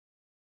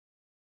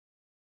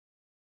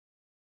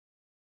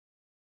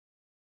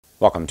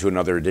Welcome to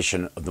another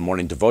edition of the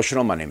Morning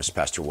Devotional. My name is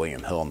Pastor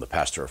William Hill. I'm the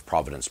pastor of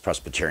Providence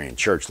Presbyterian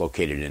Church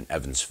located in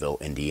Evansville,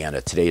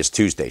 Indiana. Today is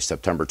Tuesday,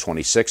 September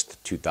 26th,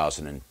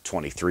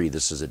 2023.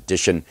 This is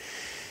edition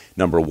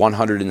number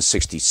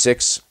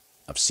 166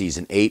 of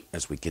Season 8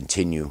 as we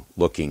continue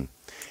looking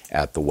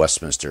at the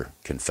Westminster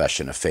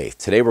Confession of Faith.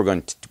 Today we're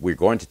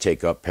going to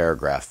take up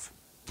paragraph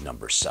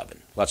number 7.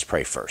 Let's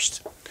pray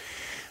first.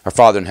 Our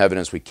Father in heaven,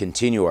 as we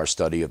continue our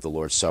study of the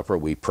Lord's Supper,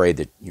 we pray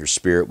that your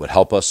Spirit would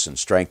help us and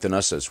strengthen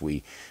us as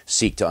we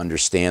seek to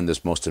understand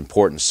this most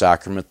important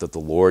sacrament that the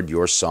Lord,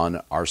 your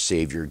Son, our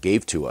Savior,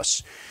 gave to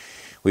us.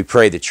 We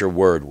pray that your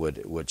word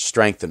would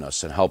strengthen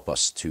us and help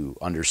us to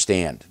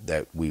understand,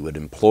 that we would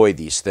employ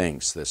these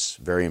things, this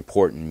very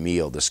important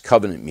meal, this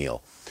covenant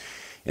meal,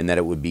 and that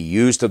it would be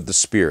used of the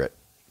Spirit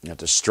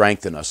to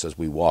strengthen us as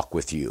we walk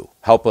with you.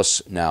 Help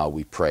us now,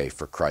 we pray,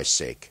 for Christ's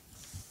sake.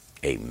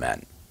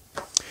 Amen.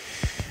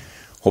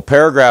 Well,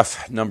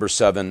 paragraph number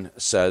 7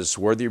 says,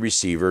 "Worthy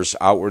receivers,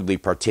 outwardly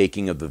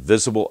partaking of the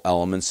visible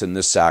elements in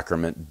this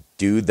sacrament,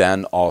 do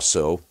then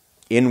also,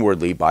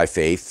 inwardly by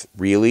faith,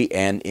 really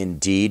and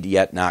indeed,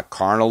 yet not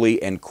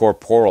carnally and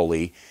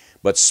corporally,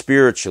 but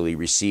spiritually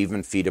receive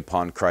and feed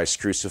upon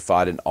Christ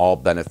crucified and all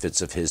benefits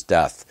of his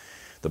death.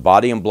 The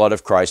body and blood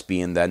of Christ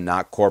being then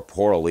not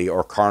corporally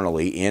or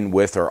carnally in,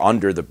 with, or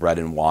under the bread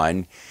and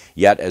wine,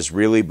 yet as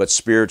really but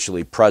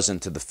spiritually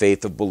present to the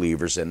faith of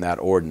believers in that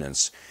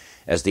ordinance,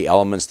 as the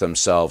elements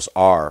themselves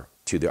are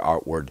to the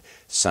outward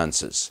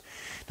senses."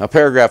 Now,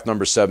 paragraph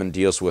number 7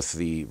 deals with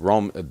the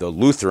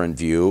Lutheran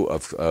view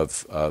of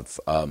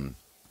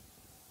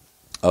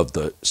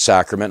the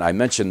sacrament. I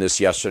mentioned this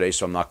yesterday,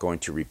 so I'm not going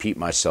to repeat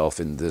myself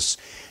in this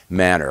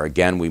manner.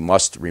 Again, we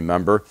must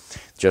remember,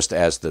 just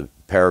as the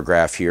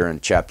paragraph here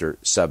in chapter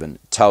 7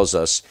 tells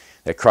us,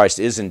 that Christ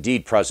is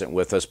indeed present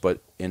with us, but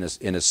in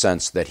a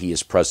sense that he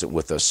is present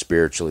with us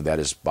spiritually, that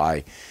is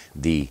by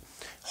the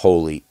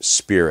Holy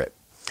Spirit.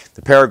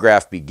 The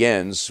paragraph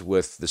begins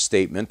with the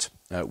statement,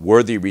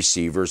 "Worthy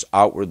receivers,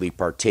 outwardly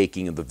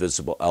partaking of the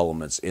visible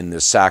elements in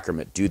this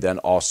sacrament, do then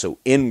also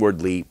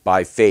inwardly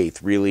by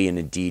faith, really and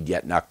indeed,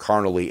 yet not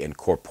carnally and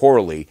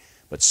corporally,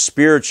 but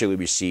spiritually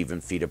receive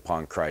and feed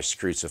upon Christ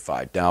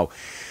crucified." Now,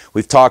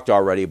 we've talked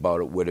already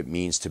about what it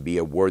means to be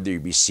a worthy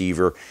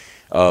receiver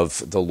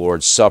of the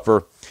Lord's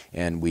Supper,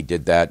 and we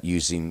did that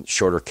using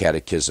Shorter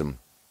Catechism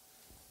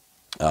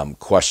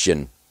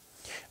question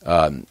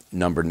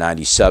number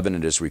 97.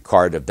 "It is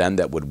required of them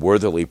that would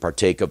worthily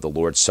partake of the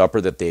Lord's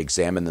Supper that they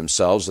examine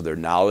themselves of their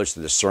knowledge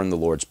to discern the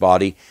Lord's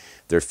body,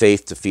 their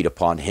faith to feed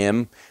upon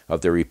him,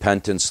 of their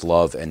repentance,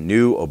 love, and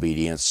new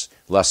obedience,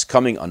 lest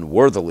coming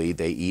unworthily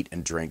they eat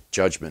and drink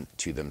judgment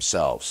to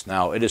themselves."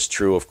 Now, it is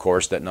true, of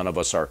course, that none of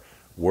us are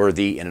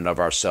worthy in and of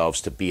ourselves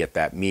to be at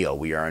that meal.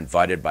 We are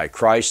invited by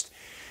Christ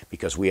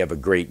because we have a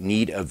great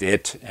need of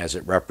it, as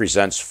it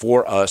represents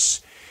for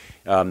us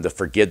the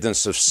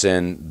forgiveness of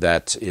sin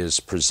that is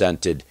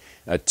presented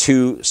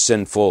to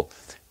sinful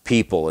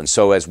people. And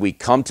so as we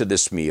come to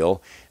this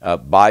meal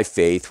by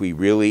faith, we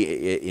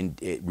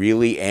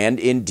really and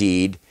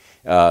indeed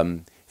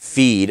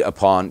feed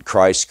upon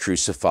Christ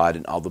crucified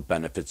and all the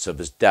benefits of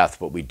his death.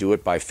 But we do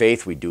it by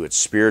faith, we do it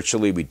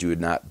spiritually, we do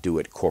not do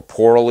it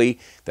corporally.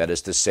 That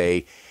is to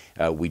say,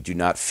 we do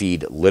not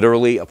feed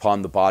literally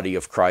upon the body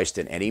of Christ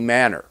in any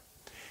manner.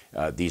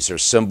 These are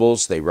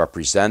symbols. They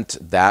represent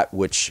that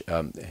which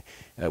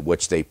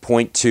they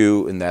point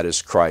to, and that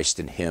is Christ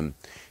and him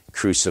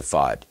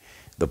crucified.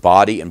 The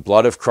body and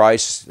blood of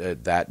Christ,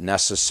 that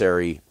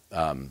necessary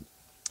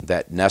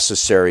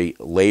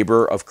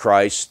labor of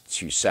Christ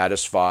to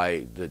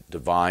satisfy the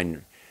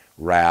divine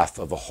wrath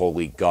of a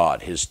holy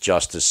God, his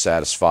justice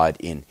satisfied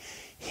in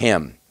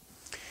him.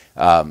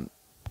 But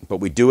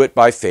we do it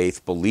by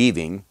faith,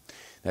 believing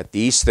that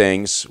these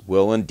things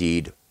will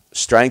indeed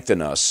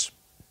strengthen us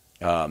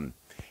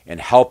and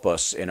help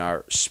us in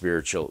our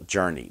spiritual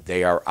journey.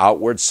 They are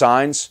outward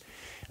signs.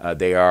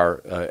 They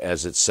are,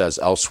 as it says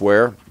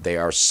elsewhere, they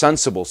are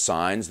sensible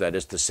signs. That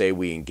is to say,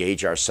 we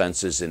engage our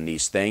senses in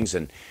these things,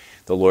 and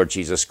the Lord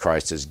Jesus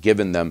Christ has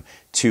given them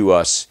to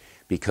us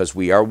because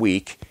we are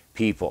weak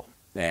people.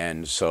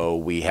 And so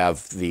we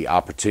have the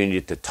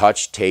opportunity to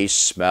touch, taste,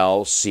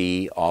 smell,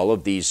 see all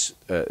of these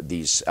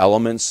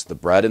elements, the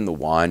bread and the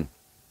wine,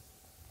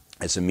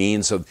 as a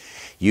means of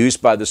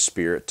used by the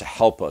Spirit to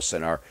help us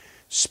in our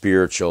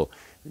spiritual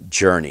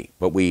journey.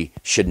 But we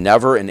should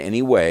never in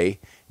any way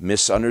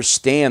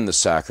misunderstand the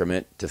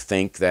sacrament to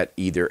think that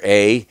either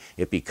A,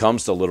 it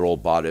becomes the literal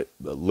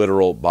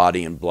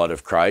body and blood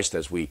of Christ,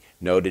 as we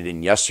noted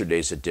in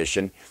yesterday's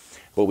edition,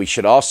 but we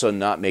should also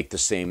not make the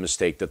same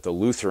mistake that the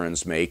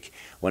Lutherans make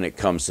when it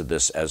comes to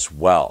this as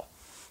well.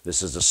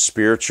 This is a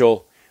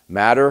spiritual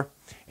matter,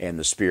 and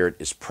the Spirit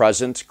is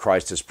present.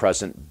 Christ is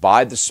present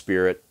by the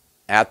Spirit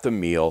at the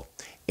meal,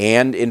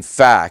 and in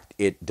fact,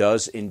 it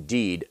does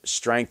indeed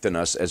strengthen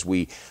us as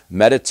we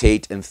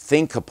meditate and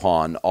think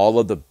upon all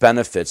of the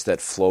benefits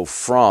that flow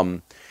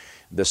from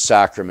the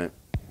sacrament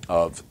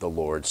of the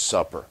Lord's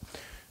Supper.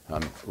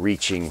 I'm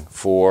reaching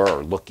for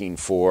or looking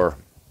for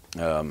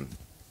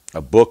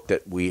a book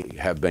that we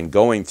have been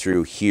going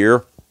through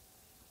here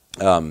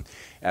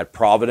at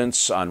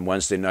Providence on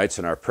Wednesday nights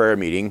in our prayer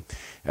meeting.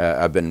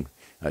 I've been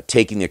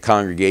taking the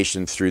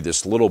congregation through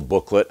this little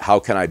booklet, How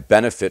Can I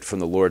Benefit from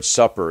the Lord's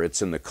Supper?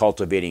 It's in the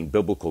Cultivating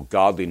Biblical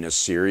Godliness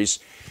series.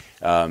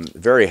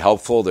 Very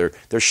helpful.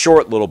 They're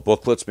short little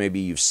booklets. Maybe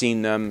you've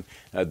seen them.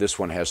 This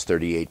one has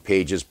 38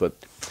 pages, but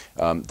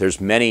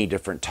there's many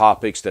different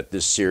topics that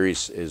this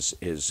series is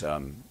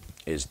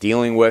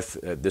dealing with.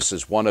 This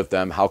is one of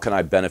them. How can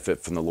I benefit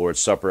from the Lord's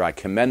Supper? I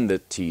commend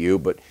it to you,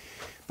 but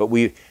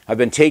I've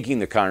been taking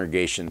the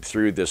congregation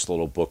through this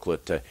little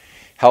booklet to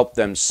help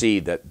them see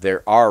that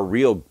there are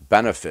real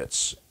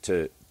benefits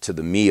to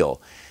the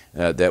meal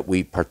that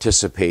we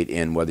participate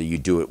in, whether you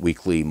do it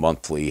weekly,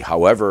 monthly,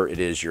 however it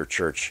is your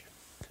church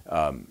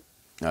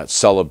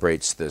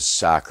celebrates this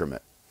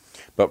sacrament.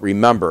 But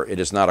remember, it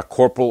is not a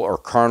corporal or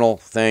carnal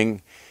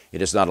thing.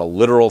 It is not a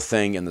literal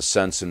thing in the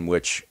sense in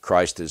which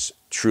Christ is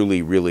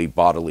truly, really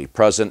bodily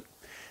present.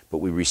 But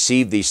we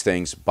receive these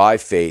things by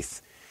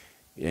faith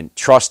in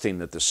trusting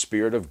that the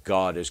Spirit of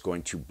God is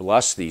going to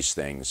bless these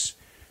things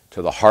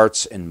to the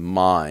hearts and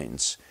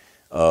minds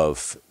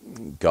of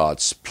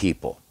God's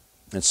people.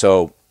 And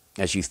so,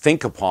 as you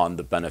think upon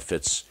the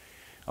benefits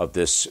of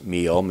this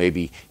meal,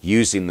 maybe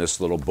using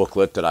this little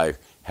booklet that I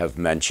have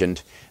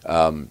mentioned,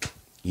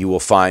 you will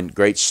find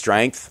great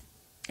strength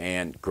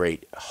and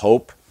great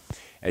hope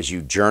as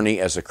you journey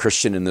as a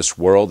Christian in this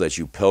world, as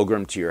you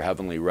pilgrim to your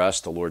heavenly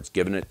rest. The Lord's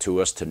given it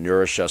to us to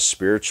nourish us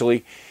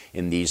spiritually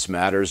in these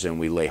matters, and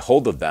we lay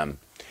hold of them,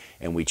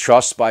 and we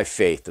trust by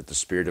faith that the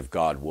Spirit of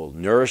God will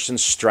nourish and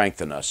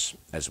strengthen us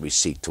as we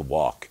seek to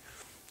walk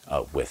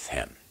with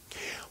Him.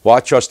 Well, I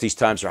trust these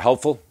times are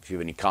helpful. If you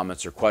have any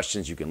comments or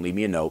questions, you can leave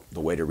me a note.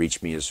 The way to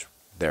reach me is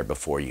there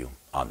before you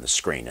on the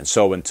screen. And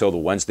so until the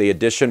Wednesday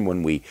edition,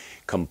 when we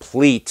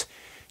complete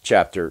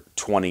chapter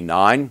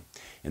 29,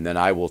 and then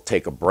I will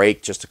take a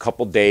break just a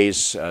couple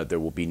days. There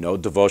will be no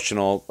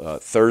devotional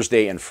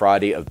Thursday and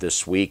Friday of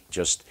this week,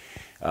 just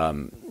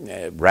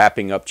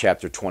wrapping up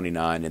chapter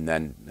 29. And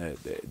then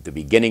the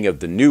beginning of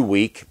the new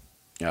week,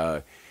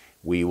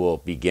 we will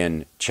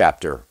begin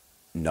chapter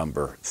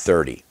number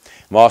 30.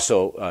 I'm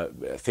also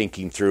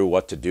thinking through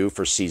what to do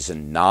for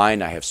season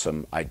 9. I have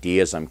some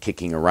ideas I'm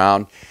kicking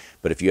around.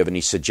 But if you have any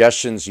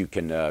suggestions, you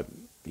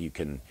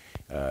can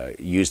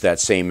use that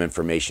same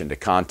information to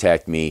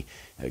contact me.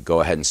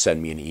 Go ahead and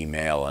send me an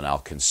email, and I'll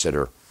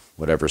consider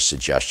whatever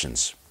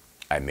suggestions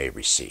I may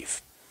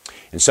receive.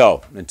 And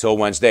so, until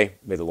Wednesday,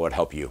 may the Lord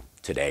help you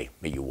today.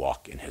 May you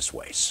walk in His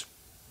ways.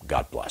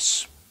 God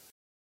bless.